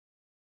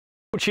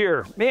Coach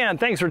here. Man,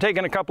 thanks for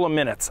taking a couple of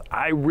minutes.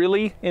 I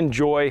really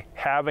enjoy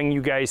having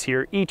you guys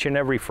here each and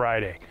every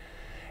Friday.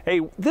 Hey,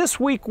 this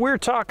week we're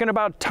talking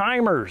about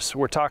timers.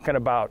 We're talking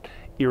about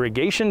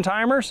irrigation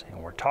timers,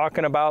 and we're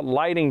talking about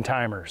lighting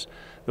timers.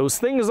 Those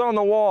things on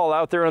the wall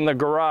out there in the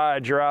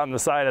garage or out on the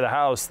side of the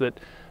house that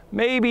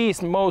maybe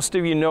most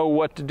of you know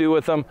what to do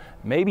with them.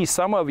 Maybe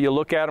some of you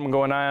look at them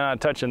going, I'm not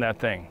touching that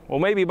thing. Well,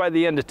 maybe by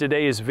the end of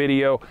today's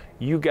video,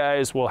 you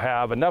guys will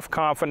have enough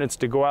confidence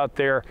to go out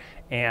there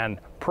and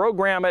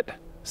program it,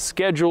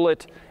 schedule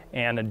it,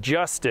 and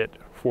adjust it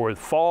for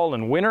fall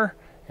and winter,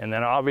 and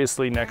then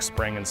obviously next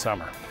spring and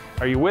summer.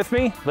 Are you with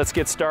me? Let's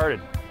get started.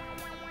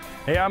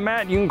 Hey, I'm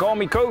Matt. You can call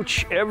me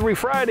Coach. Every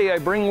Friday I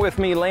bring with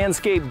me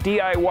landscape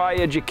DIY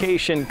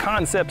education,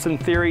 concepts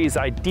and theories,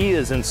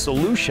 ideas and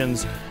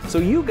solutions so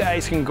you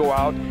guys can go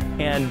out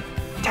and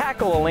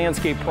tackle a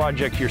landscape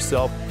project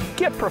yourself,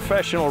 get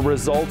professional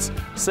results,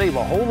 save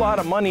a whole lot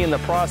of money in the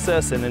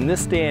process, and in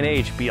this day and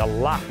age be a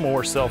lot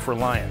more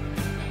self-reliant.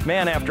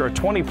 Man, after a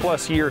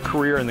 20-plus year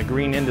career in the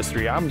green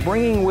industry, I'm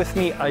bringing with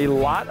me a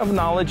lot of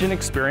knowledge and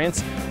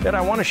experience that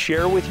I want to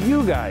share with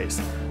you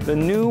guys, the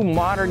new,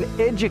 modern,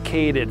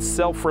 educated,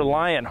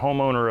 self-reliant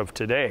homeowner of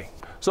today.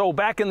 So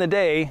back in the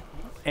day,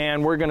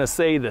 and we're gonna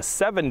say the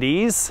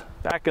 70s,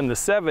 back in the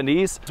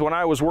 70s, when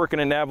I was working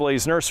in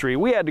Navala's nursery,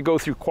 we had to go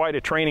through quite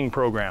a training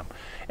program,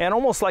 and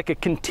almost like a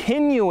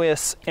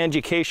continuous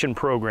education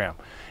program.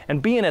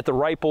 And being at the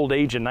ripe old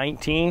age of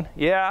 19,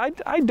 yeah,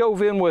 I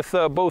dove in with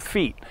both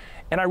feet.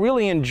 And I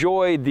really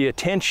enjoyed the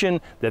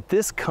attention that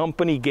this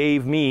company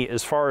gave me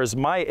as far as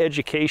my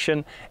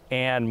education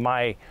and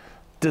my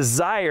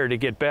desire to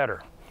get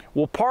better.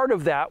 Well, part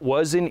of that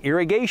was in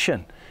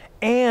irrigation,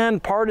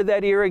 and part of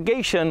that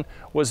irrigation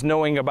was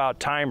knowing about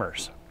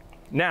timers.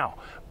 Now,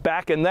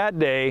 back in that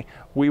day,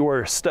 we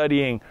were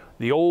studying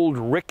the old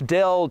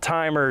Rickdell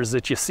timers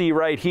that you see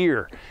right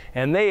here,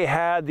 and they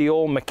had the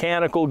old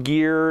mechanical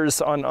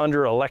gears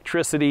under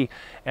electricity,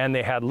 and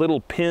they had little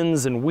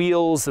pins and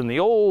wheels, and the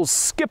old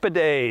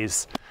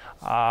skip-a-days.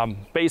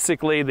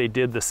 Basically, they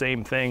did the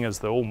same thing as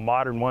the old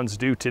modern ones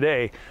do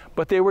today,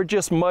 but they were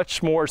just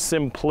much more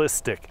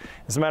simplistic.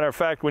 As a matter of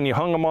fact, when you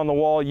hung them on the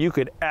wall, you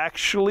could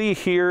actually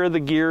hear the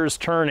gears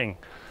turning,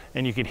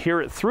 and you could hear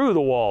it through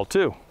the wall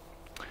too.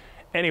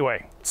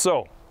 Anyway,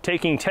 so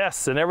taking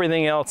tests and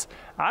everything else,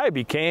 I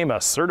became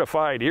a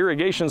certified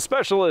irrigation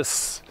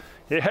specialist.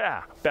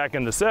 Yeah, back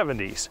in the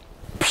 70s.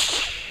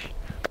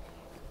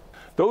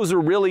 Those are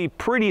really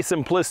pretty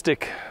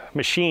simplistic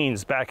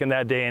machines back in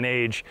that day and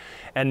age.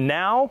 And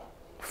now,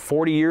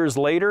 40 years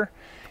later,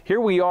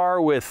 here we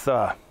are with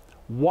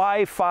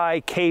Wi-Fi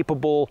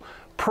capable,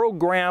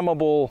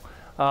 programmable,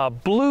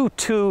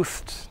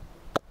 Bluetooth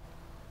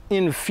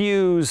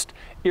infused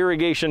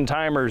irrigation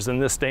timers in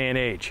this day and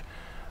age.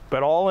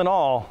 But all in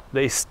all,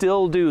 they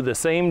still do the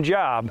same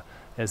job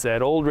as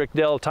that old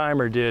Rickdell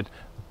timer did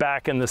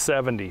back in the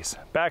 70s.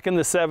 Back in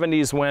the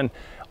 70s, when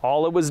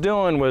all it was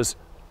doing was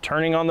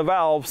turning on the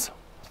valves,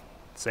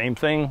 same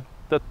thing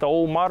that the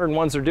old modern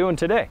ones are doing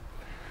today.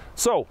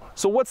 So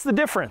what's the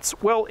difference?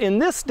 Well, in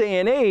this day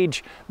and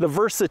age, the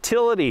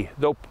versatility,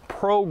 the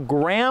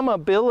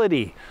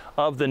programmability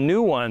of the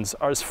new ones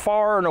are as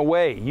far and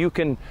away. You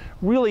can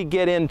really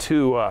get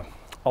into a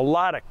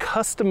lot of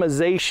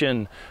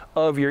customization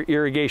of your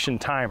irrigation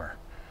timer.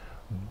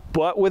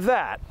 But with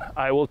that,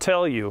 I will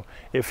tell you,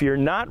 if you're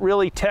not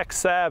really tech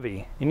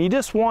savvy and you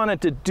just want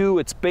it to do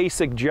its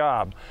basic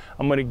job,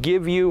 I'm going to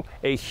give you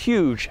a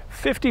huge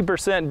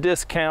 50%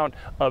 discount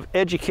of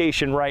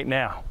education right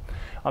now.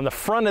 On the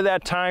front of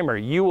that timer,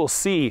 you will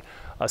see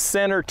a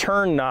center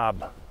turn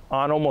knob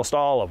on almost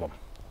all of them.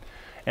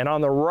 And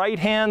on the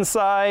right-hand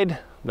side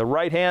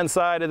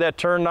of that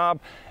turn knob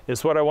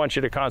is what I want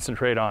you to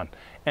concentrate on.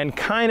 And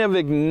kind of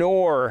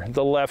ignore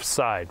the left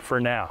side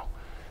for now.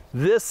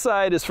 This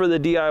side is for the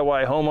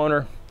DIY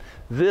homeowner.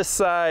 This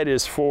side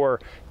is for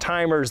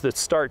timers that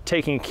start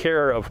taking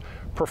care of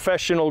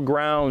professional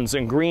grounds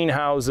and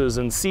greenhouses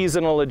and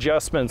seasonal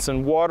adjustments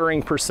and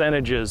watering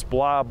percentages,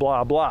 blah,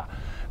 blah, blah.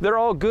 They're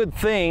all good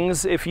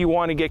things if you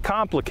want to get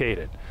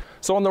complicated.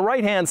 So on the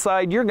right-hand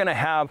side, you're going to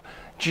have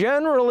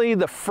generally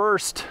the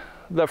first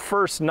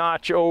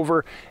notch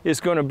over is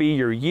going to be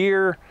your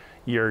year,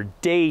 your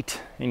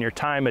date, and your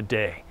time of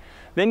day.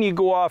 Then you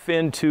go off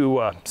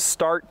into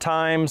start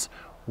times,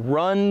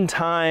 run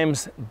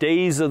times,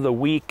 days of the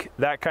week,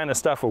 that kind of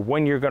stuff of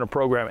when you're going to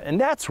program it.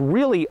 And that's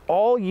really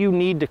all you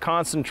need to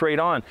concentrate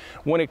on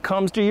when it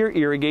comes to your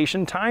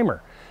irrigation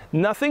timer.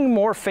 Nothing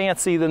more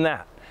fancy than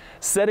that.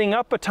 Setting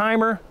up a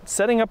timer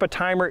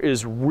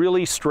is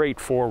really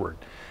straightforward.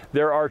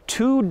 There are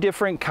two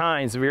different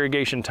kinds of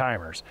irrigation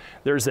timers.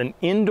 There's an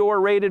indoor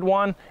rated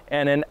one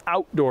and an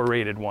outdoor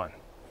rated one.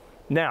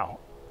 Now,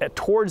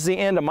 towards the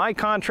end of my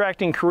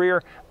contracting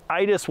career,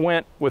 I just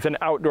went with an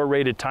outdoor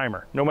rated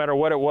timer, no matter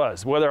what it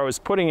was. Whether I was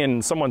putting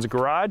in someone's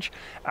garage,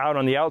 out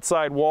on the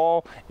outside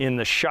wall, in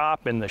the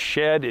shop, in the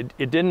shed,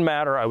 it didn't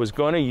matter. I was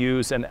going to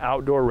use an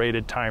outdoor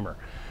rated timer.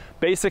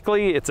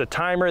 Basically, it's a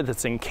timer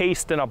that's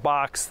encased in a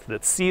box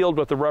that's sealed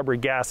with a rubber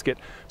gasket,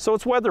 so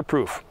it's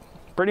weatherproof.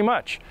 pretty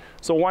much.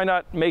 So why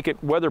not make it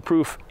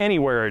weatherproof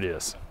anywhere it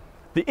is?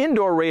 The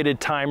indoor rated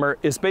timer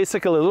is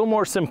basically a little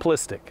more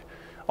simplistic.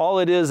 All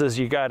it is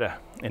you got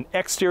an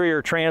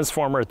exterior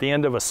transformer at the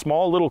end of a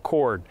small little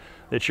cord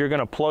that you're going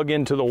to plug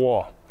into the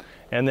wall.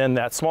 And then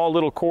that small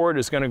little cord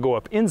is going to go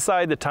up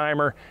inside the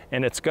timer,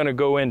 and it's going to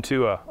go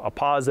into a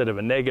positive,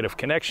 a negative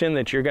connection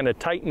that you're going to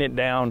tighten it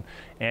down,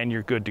 and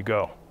you're good to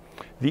go.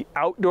 The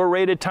outdoor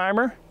rated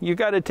timer, you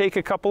got to take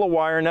a couple of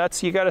wire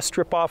nuts, you got to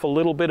strip off a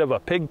little bit of a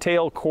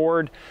pigtail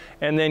cord,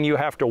 and then you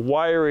have to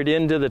wire it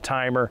into the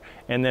timer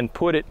and then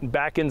put it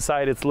back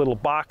inside its little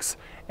box,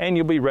 and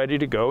you'll be ready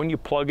to go. And you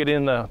plug it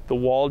in the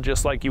wall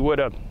just like you would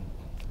a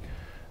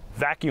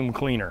vacuum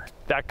cleaner,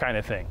 that kind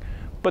of thing.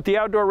 But the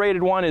outdoor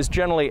rated one is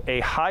generally a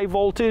high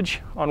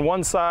voltage on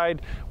one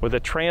side with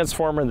a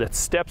transformer that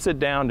steps it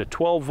down to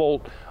 12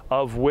 volt,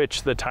 of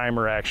which the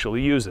timer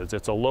actually uses.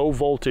 It's a low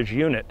voltage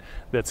unit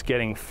that's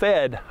getting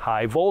fed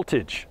high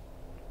voltage.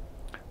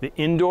 The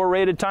indoor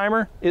rated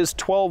timer is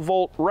 12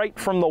 volt right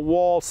from the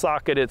wall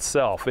socket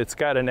itself. It's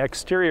got an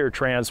exterior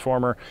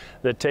transformer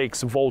that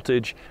takes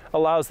voltage,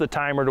 allows the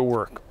timer to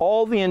work.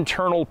 All the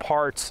internal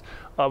parts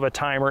of a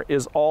timer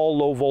is all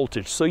low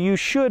voltage. So you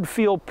should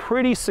feel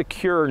pretty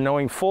secure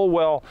knowing full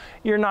well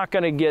you're not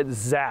going to get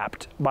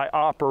zapped by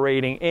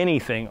operating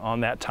anything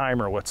on that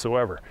timer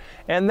whatsoever.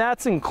 And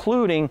that's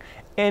including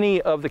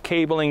any of the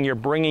cabling you're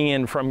bringing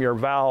in from your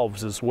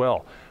valves as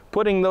well.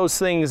 Putting those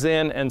things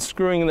in and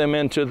screwing them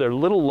into their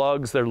little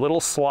lugs, their little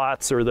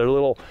slots, or their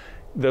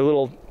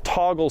little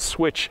toggle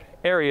switch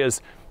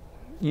areas,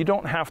 you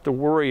don't have to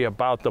worry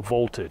about the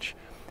voltage.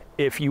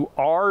 If you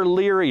are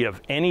leery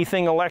of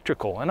anything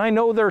electrical, and I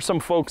know there are some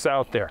folks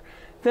out there,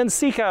 then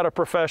seek out a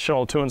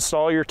professional to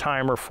install your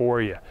timer for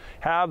you.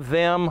 Have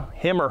them,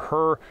 him or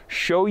her,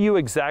 show you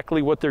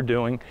exactly what they're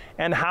doing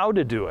and how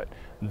to do it.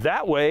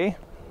 That way,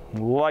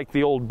 like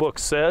the old book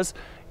says,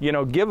 you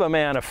know, give a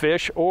man a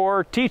fish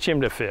or teach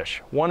him to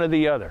fish, one or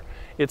the other.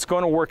 It's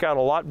going to work out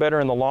a lot better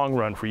in the long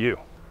run for you.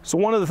 So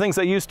one of the things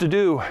I used to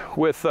do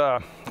with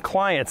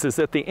clients is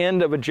at the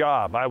end of a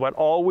job, I would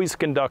always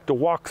conduct a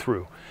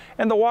walkthrough.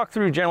 And the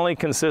walkthrough generally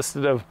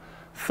consisted of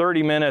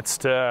 30 minutes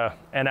to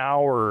an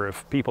hour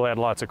if people had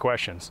lots of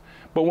questions.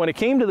 But when it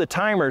came to the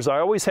timers, I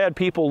always had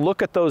people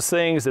look at those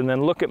things and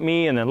then look at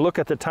me and then look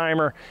at the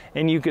timer,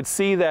 and you could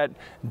see that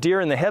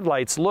deer in the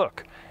headlights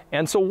look.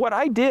 And so what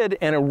I did,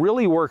 and it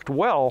really worked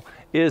well,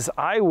 is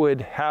I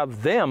would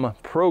have them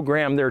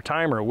program their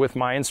timer with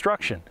my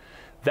instruction.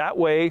 That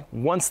way,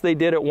 once they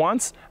did it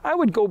once, I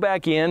would go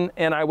back in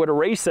and I would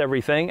erase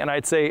everything and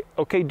I'd say,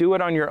 okay, do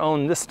it on your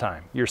own this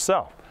time,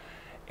 yourself.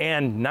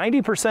 And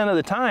 90% of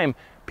the time,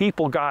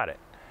 people got it.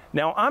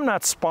 Now, I'm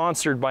not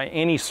sponsored by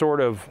any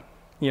sort of,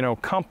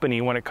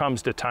 company when it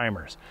comes to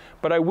timers,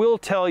 but I will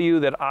tell you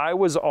that I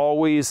was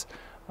always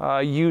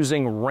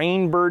using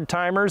Rainbird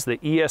timers, the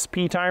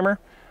ESP timer,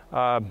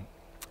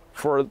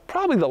 for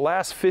probably the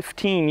last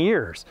 15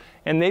 years.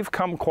 And they've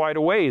come quite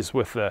a ways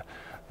with the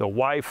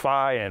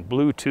Wi-Fi and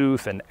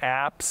Bluetooth and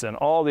apps and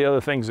all the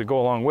other things that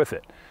go along with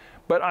it.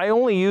 But I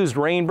only used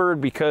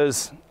Rainbird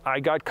because I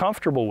got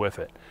comfortable with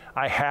it.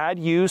 I had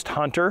used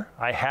Hunter,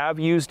 I have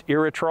used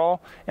Irrigation,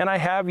 and I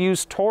have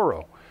used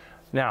Toro.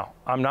 Now,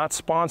 I'm not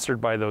sponsored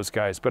by those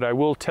guys, but I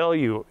will tell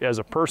you, as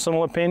a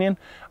personal opinion,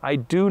 I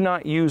do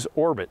not use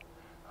Orbit.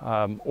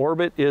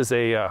 Orbit is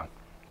a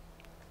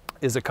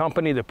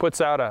company that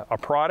puts out a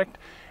product,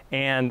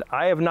 and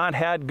I have not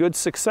had good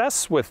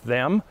success with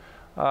them.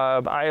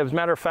 As a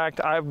matter of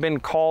fact, I've been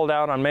called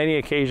out on many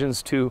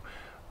occasions to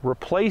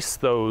replace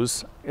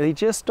those. They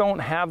just don't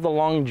have the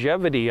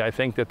longevity, I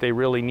think, that they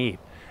really need.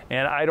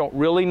 And I don't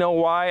really know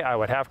why. I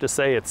would have to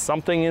say it's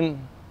something in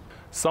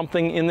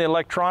the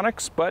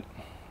electronics, but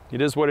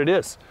it is what it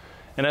is.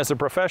 And as a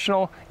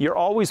professional, you're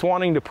always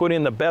wanting to put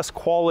in the best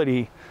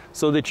quality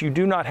so that you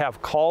do not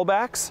have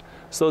callbacks,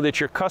 so that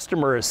your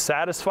customer is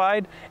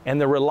satisfied,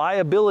 and the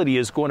reliability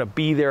is going to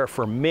be there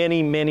for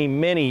many, many,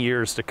 many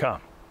years to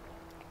come.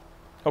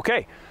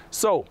 Okay,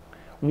 so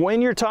when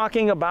you're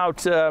talking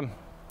about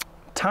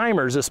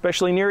timers,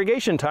 especially an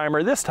irrigation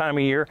timer this time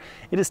of year,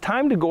 it is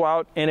time to go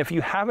out, and if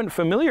you haven't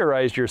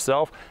familiarized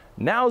yourself,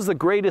 now's the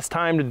greatest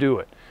time to do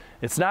it.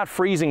 It's not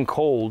freezing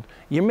cold.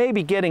 You may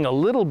be getting a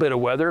little bit of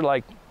weather,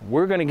 like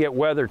we're going to get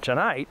weather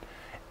tonight,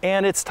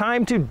 and it's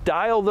time to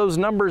dial those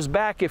numbers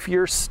back if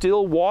you're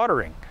still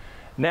watering.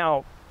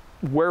 Now,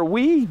 where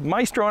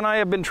Maestro and I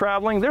have been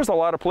traveling, there's a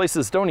lot of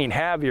places that don't even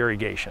have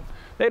irrigation.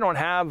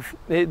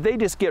 They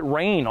just get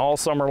rain all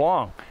summer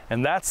long,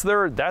 and that's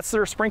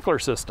their sprinkler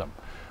system.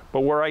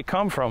 But where I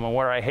come from and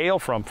where I hail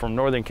from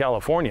Northern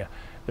California,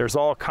 there's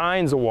all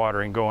kinds of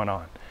watering going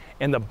on.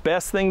 And the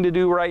best thing to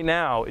do right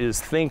now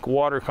is think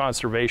water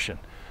conservation.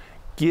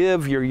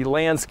 Give your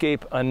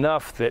landscape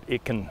enough that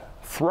it can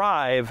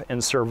thrive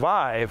and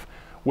survive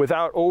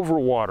without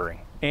overwatering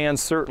and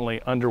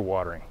certainly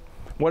underwatering.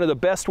 One of the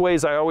best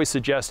ways I always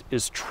suggest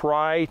is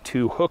try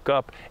to hook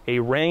up a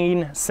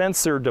rain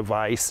sensor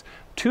device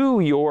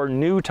to your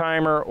new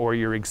timer or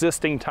your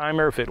existing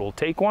timer if it will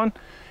take one,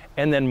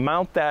 and then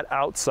mount that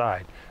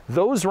outside.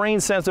 Those rain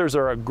sensors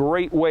are a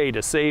great way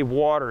to save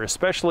water,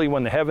 especially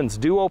when the heavens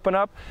do open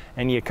up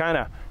and you kind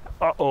of,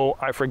 uh-oh,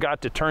 I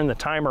forgot to turn the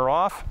timer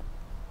off.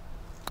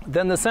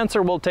 Then the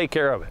sensor will take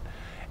care of it.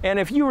 And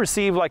if you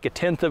receive like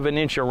 1/10 of an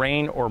inch of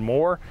rain or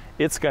more,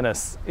 it's gonna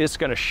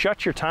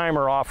shut your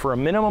timer off for a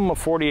minimum of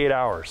 48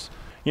 hours.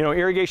 You know,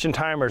 irrigation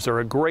timers are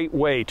a great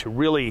way to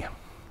really,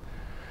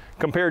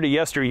 compared to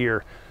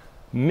yesteryear,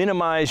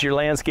 minimize your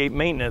landscape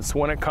maintenance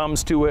when it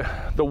comes to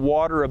the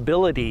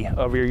waterability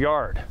of your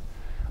yard.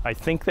 I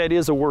think that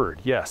is a word,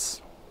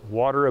 yes,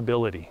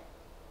 waterability.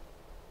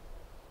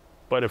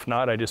 But if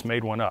not, I just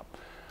made one up.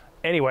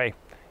 Anyway,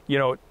 you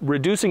know,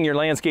 reducing your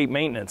landscape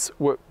maintenance,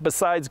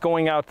 besides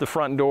going out the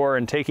front door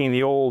and taking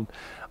the old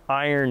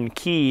iron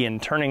key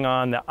and turning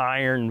on the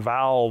iron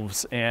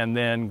valves and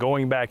then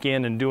going back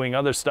in and doing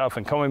other stuff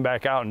and coming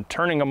back out and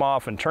turning them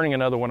off and turning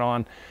another one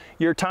on,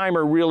 your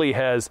timer really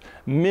has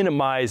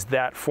minimized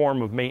that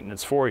form of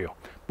maintenance for you.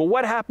 But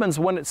what happens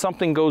when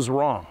something goes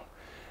wrong?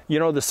 You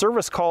know, the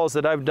service calls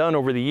that I've done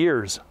over the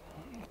years,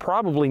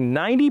 probably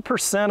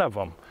 90% of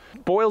them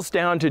boils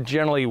down to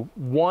generally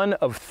one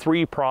of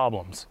three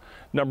problems.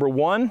 Number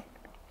one,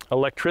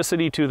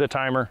 electricity to the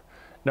timer.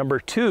 Number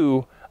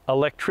two,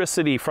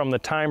 electricity from the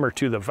timer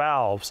to the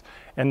valves.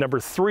 And number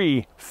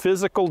three,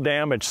 physical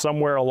damage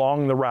somewhere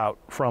along the route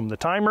from the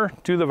timer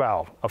to the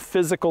valve, a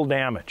physical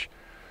damage.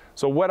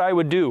 So what I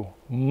would do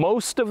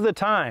most of the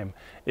time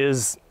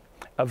is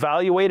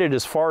evaluate it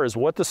as far as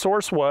what the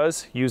source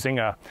was using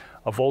a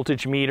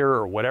voltage meter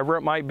or whatever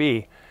it might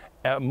be.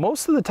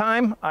 Most of the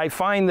time, I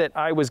find that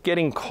I was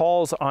getting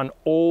calls on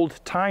old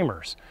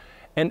timers.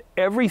 And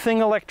everything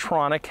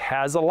electronic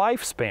has a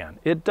lifespan.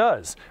 It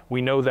does.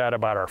 We know that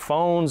about our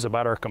phones,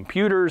 about our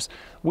computers.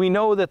 We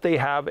know that they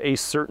have a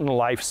certain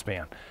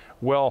lifespan.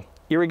 Well,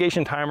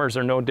 irrigation timers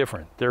are no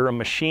different. They're a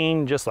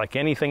machine just like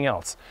anything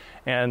else.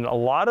 And a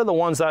lot of the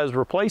ones I was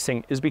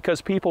replacing is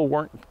because people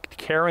weren't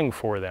caring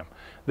for them.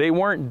 They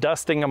weren't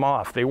dusting them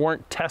off. They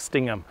weren't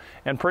testing them.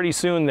 And pretty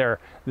soon their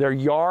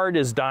yard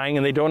is dying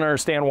and they don't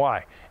understand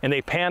why. And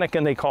they panic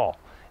and they call.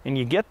 And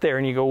you get there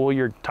and you go, well,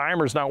 your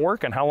timer's not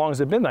working. How long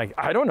has it been? Like,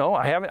 I don't know.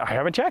 I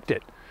haven't checked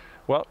it.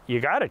 Well, you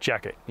got to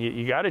check it.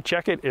 You got to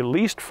check it at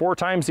least 4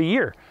 times a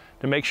year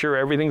to make sure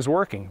everything's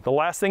working. The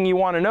last thing you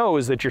want to know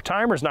is that your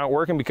timer's not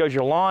working because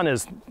your lawn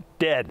is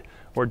dead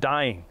or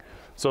dying.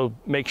 So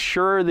make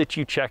sure that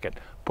you check it.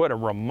 Put a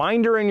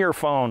reminder in your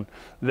phone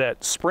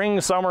that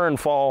spring, summer, and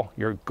fall,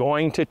 you're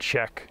going to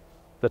check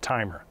the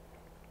timer.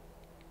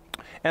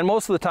 And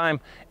most of the time,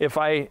 if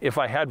I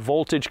had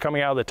voltage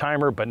coming out of the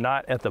timer but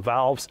not at the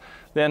valves,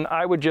 then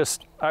I would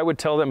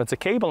tell them it's a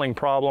cabling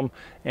problem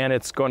and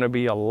it's going to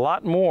be a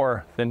lot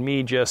more than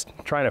me just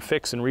trying to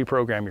fix and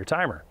reprogram your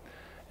timer.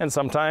 And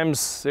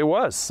sometimes it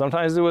was.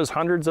 Sometimes it was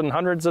hundreds and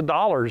hundreds of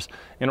dollars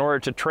in order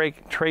to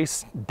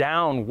trace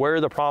down where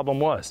the problem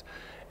was.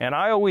 And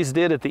I always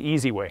did it the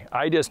easy way.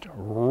 I just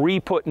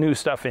re-put new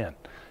stuff in.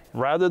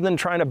 Rather than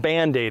trying to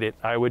band-aid it,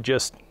 I would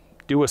just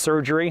do a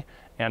surgery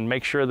and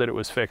make sure that it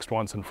was fixed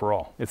once and for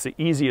all. It's the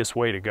easiest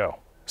way to go.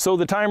 So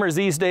the timers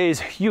these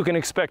days, you can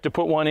expect to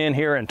put one in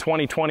here in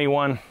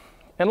 2021.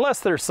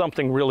 Unless there's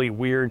something really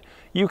weird,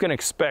 you can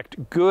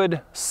expect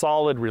good,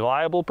 solid,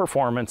 reliable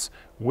performance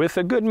with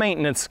a good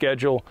maintenance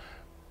schedule,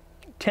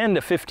 10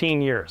 to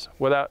 15 years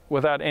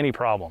without any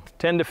problem.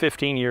 10 to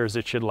 15 years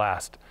it should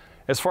last.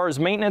 As far as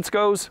maintenance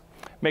goes,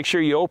 make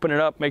sure you open it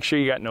up, make sure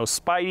you got no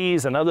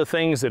spideys and other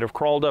things that have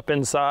crawled up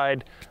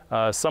inside.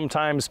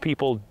 Sometimes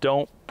people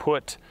don't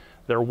put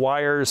their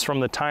wires from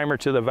the timer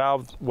to the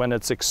valve when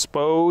it's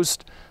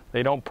exposed.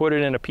 They don't put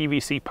it in a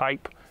PVC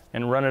pipe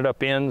and run it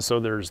up in, so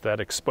there's that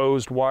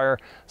exposed wire.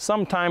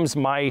 Sometimes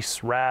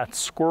mice, rats,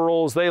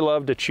 squirrels, they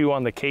love to chew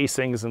on the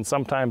casings, and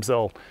sometimes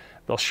they'll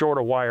short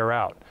a wire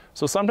out.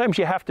 So sometimes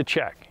you have to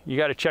check. You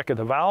got to check at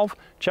the valve,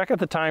 check at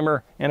the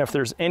timer, and if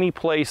there's any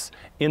place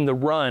in the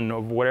run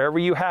of whatever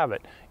you have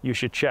it, you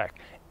should check.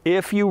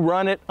 If you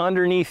run it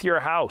underneath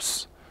your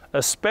house,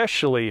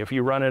 especially if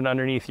you run it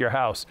underneath your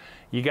house,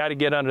 you got to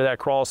get under that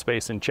crawl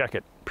space and check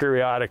it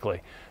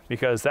periodically,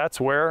 because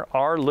that's where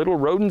our little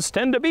rodents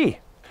tend to be.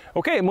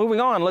 Okay, moving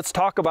on, let's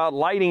talk about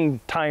lighting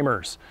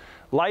timers.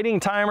 Lighting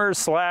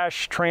timers /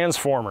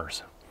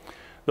 transformers.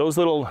 Those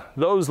little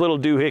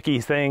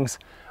doohickey things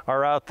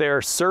are out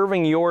there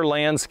serving your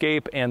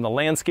landscape and the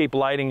landscape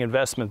lighting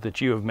investment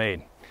that you have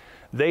made.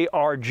 They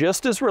are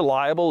just as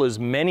reliable as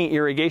many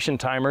irrigation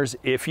timers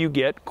if you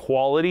get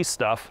quality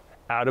stuff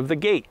out of the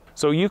gate.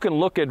 So you can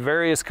look at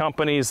various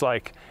companies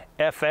like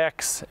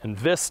FX and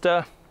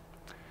Vista.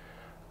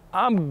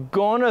 I'm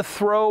gonna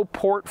throw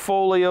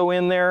Portfolio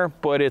in there,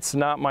 but it's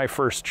not my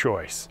first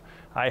choice.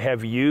 I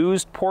have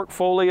used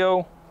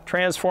Portfolio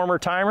transformer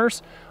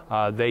timers.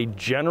 They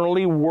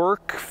generally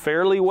work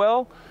fairly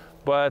well,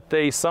 but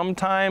they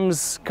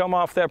sometimes come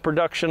off that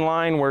production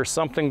line where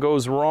something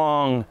goes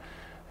wrong,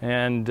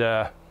 and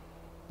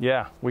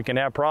yeah, we can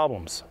have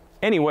problems.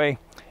 Anyway,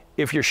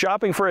 if you're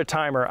shopping for a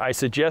timer, I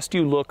suggest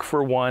you look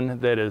for one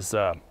that is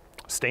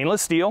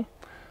stainless steel,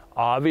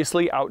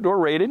 obviously outdoor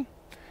rated,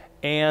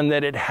 and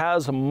that it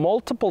has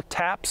multiple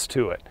taps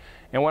to it.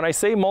 And when I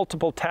say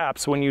multiple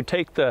taps, when you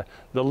take the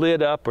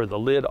lid up or the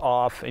lid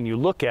off and you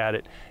look at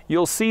it,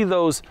 you'll see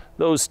those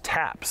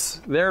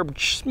taps. They're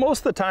most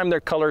of the time they're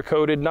color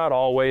coded, not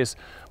always,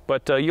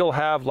 but you'll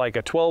have like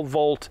a 12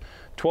 volt,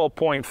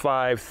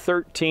 12.5,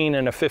 13,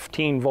 and a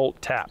 15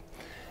 volt tap.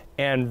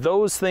 And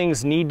those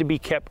things need to be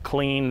kept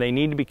clean. They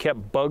need to be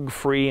kept bug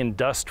free and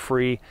dust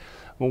free.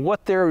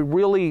 What their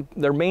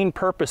main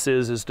purpose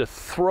is to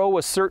throw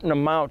a certain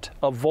amount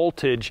of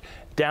voltage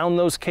down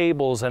those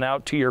cables and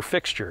out to your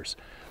fixtures.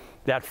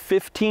 That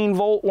 15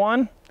 volt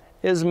one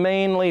is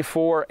mainly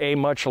for a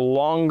much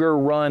longer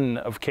run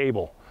of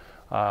cable.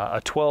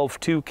 A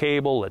 12-2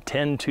 cable, a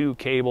 10-2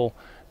 cable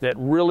that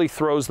really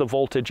throws the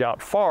voltage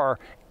out far.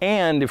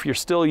 And if you're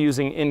still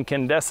using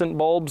incandescent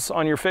bulbs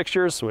on your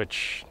fixtures,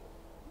 which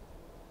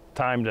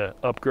time to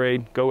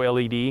upgrade, go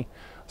LED,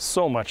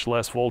 so much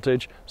less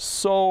voltage,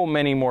 so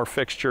many more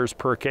fixtures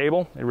per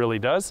cable, it really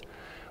does.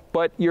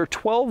 But your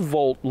 12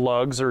 volt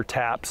lugs or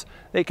taps,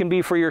 they can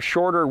be for your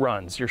shorter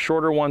runs, your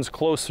shorter ones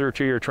closer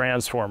to your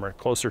transformer,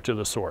 closer to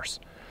the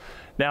source.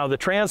 Now the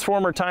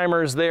transformer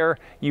timers there,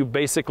 you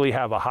basically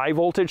have a high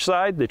voltage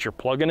side that you're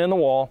plugging in the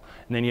wall,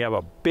 and then you have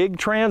a big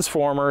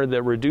transformer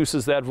that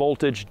reduces that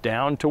voltage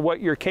down to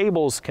what your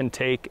cables can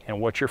take and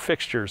what your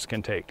fixtures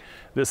can take.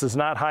 This is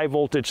not high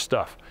voltage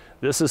stuff.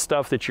 This is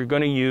stuff that you're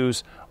going to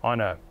use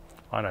on a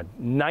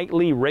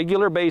nightly,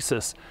 regular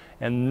basis.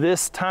 And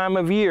this time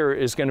of year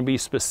is going to be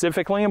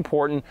specifically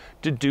important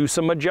to do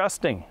some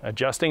adjusting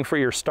for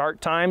your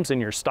start times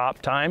and your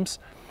stop times,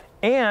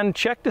 and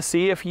check to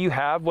see if you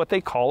have what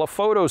they call a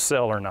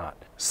photocell or not.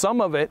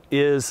 Some of it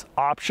is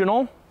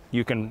optional.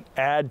 You can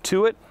add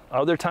to it.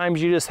 Other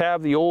times you just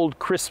have the old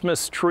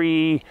Christmas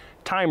tree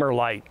timer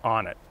light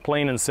on it,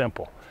 plain and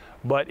simple.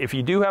 But if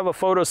you do have a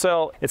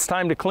photocell, it's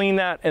time to clean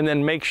that and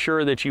then make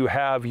sure that you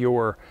have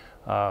your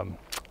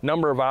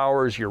number of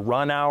hours, your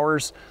run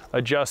hours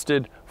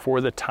adjusted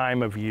for the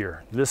time of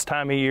year. This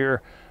time of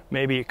year,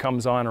 maybe it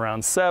comes on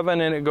around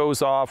 7 and it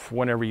goes off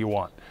whenever you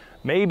want.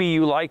 Maybe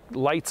you like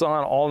lights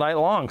on all night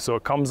long, so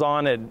it comes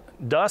on at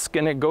dusk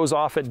and it goes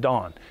off at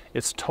dawn.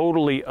 It's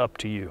totally up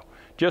to you.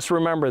 Just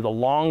remember, the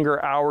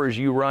longer hours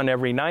you run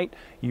every night,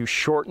 you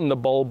shorten the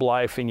bulb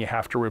life and you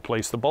have to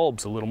replace the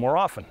bulbs a little more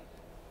often.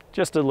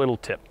 Just a little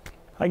tip.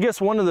 I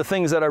guess one of the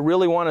things that I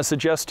really want to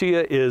suggest to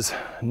you is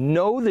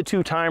know the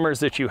two timers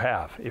that you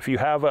have. If you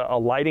have a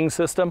lighting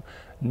system,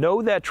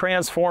 know that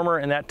transformer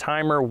and that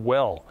timer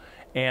well,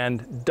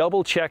 and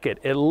double check it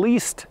at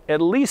least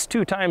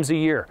 2 times a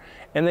year.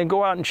 And then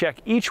go out and check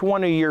each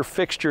one of your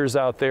fixtures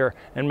out there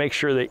and make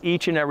sure that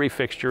each and every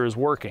fixture is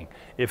working.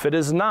 If it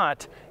is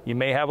not, you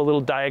may have a little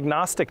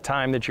diagnostic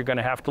time that you're going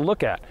to have to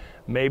look at.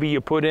 Maybe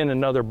you put in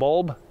another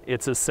bulb.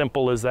 It's as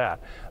simple as that.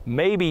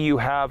 Maybe you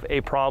have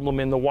a problem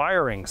in the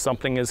wiring.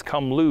 Something has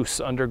come loose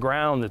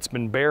underground that's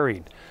been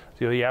buried.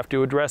 So you have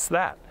to address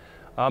that.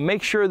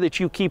 Make sure that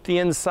you keep the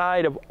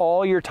inside of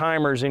all your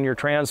timers and your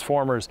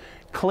transformers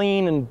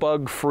clean and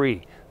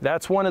bug-free.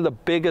 That's one of the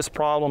biggest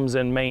problems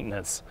in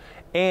maintenance.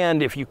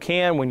 And if you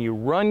can, when you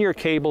run your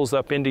cables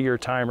up into your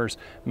timers,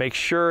 make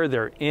sure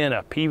they're in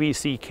a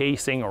PVC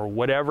casing or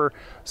whatever,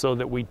 so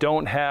that we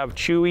don't have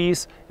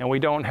chewies and we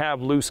don't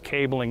have loose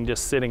cabling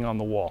just sitting on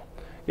the wall.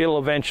 It'll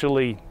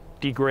eventually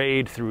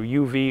degrade through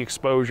UV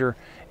exposure,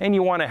 and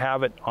you want to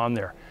have it on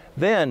there.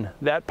 Then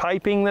that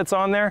piping that's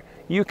on there,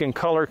 you can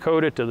color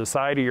code it to the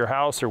side of your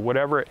house or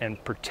whatever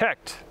and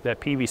protect that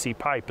PVC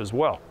pipe as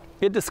well.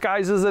 It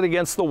disguises it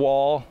against the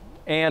wall,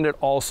 and it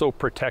also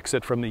protects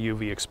it from the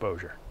UV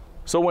exposure.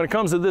 So when it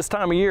comes to this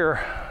time of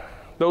year,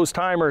 those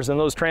timers and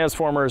those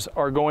transformers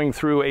are going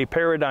through a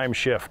paradigm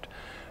shift.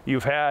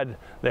 You've had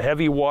the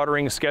heavy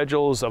watering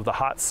schedules of the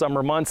hot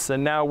summer months,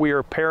 and now we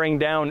are paring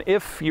down.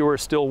 If you are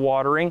still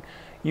watering,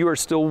 you are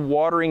still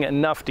watering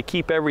enough to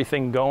keep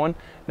everything going.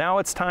 Now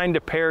it's time to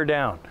pare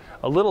down.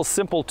 A little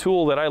simple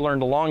tool that I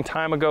learned a long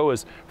time ago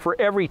is for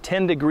every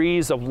 10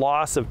 degrees of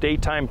loss of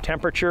daytime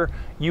temperature,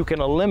 you can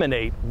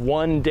eliminate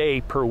 1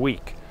 day per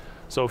week.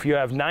 So if you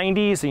have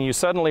 90s and you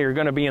suddenly are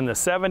going to be in the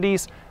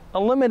 70s,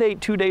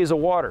 eliminate 2 days of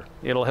water.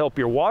 It'll help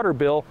your water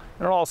bill,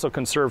 and it'll also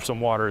conserve some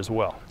water as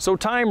well. So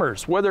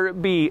timers, whether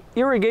it be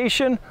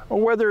irrigation or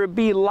whether it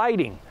be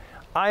lighting,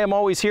 I am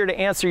always here to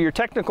answer your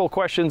technical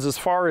questions as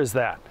far as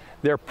that.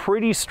 They're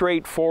pretty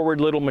straightforward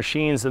little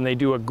machines, and they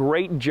do a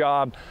great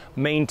job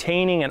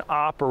maintaining and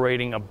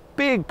operating a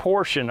big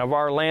portion of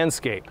our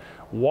landscape,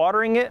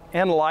 watering it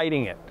and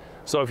lighting it.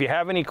 So if you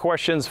have any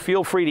questions,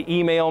 feel free to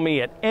email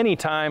me at any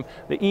time.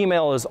 The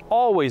email is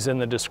always in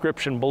the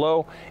description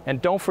below.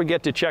 And don't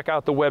forget to check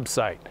out the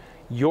website,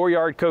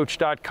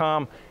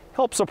 youryardcoach.com.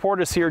 Help support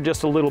us here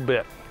just a little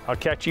bit. I'll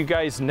catch you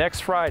guys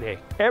next Friday,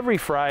 every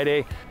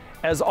Friday.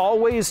 As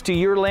always, to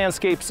your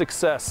landscape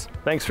success.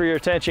 Thanks for your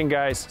attention,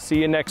 guys. See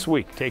you next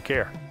week. Take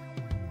care.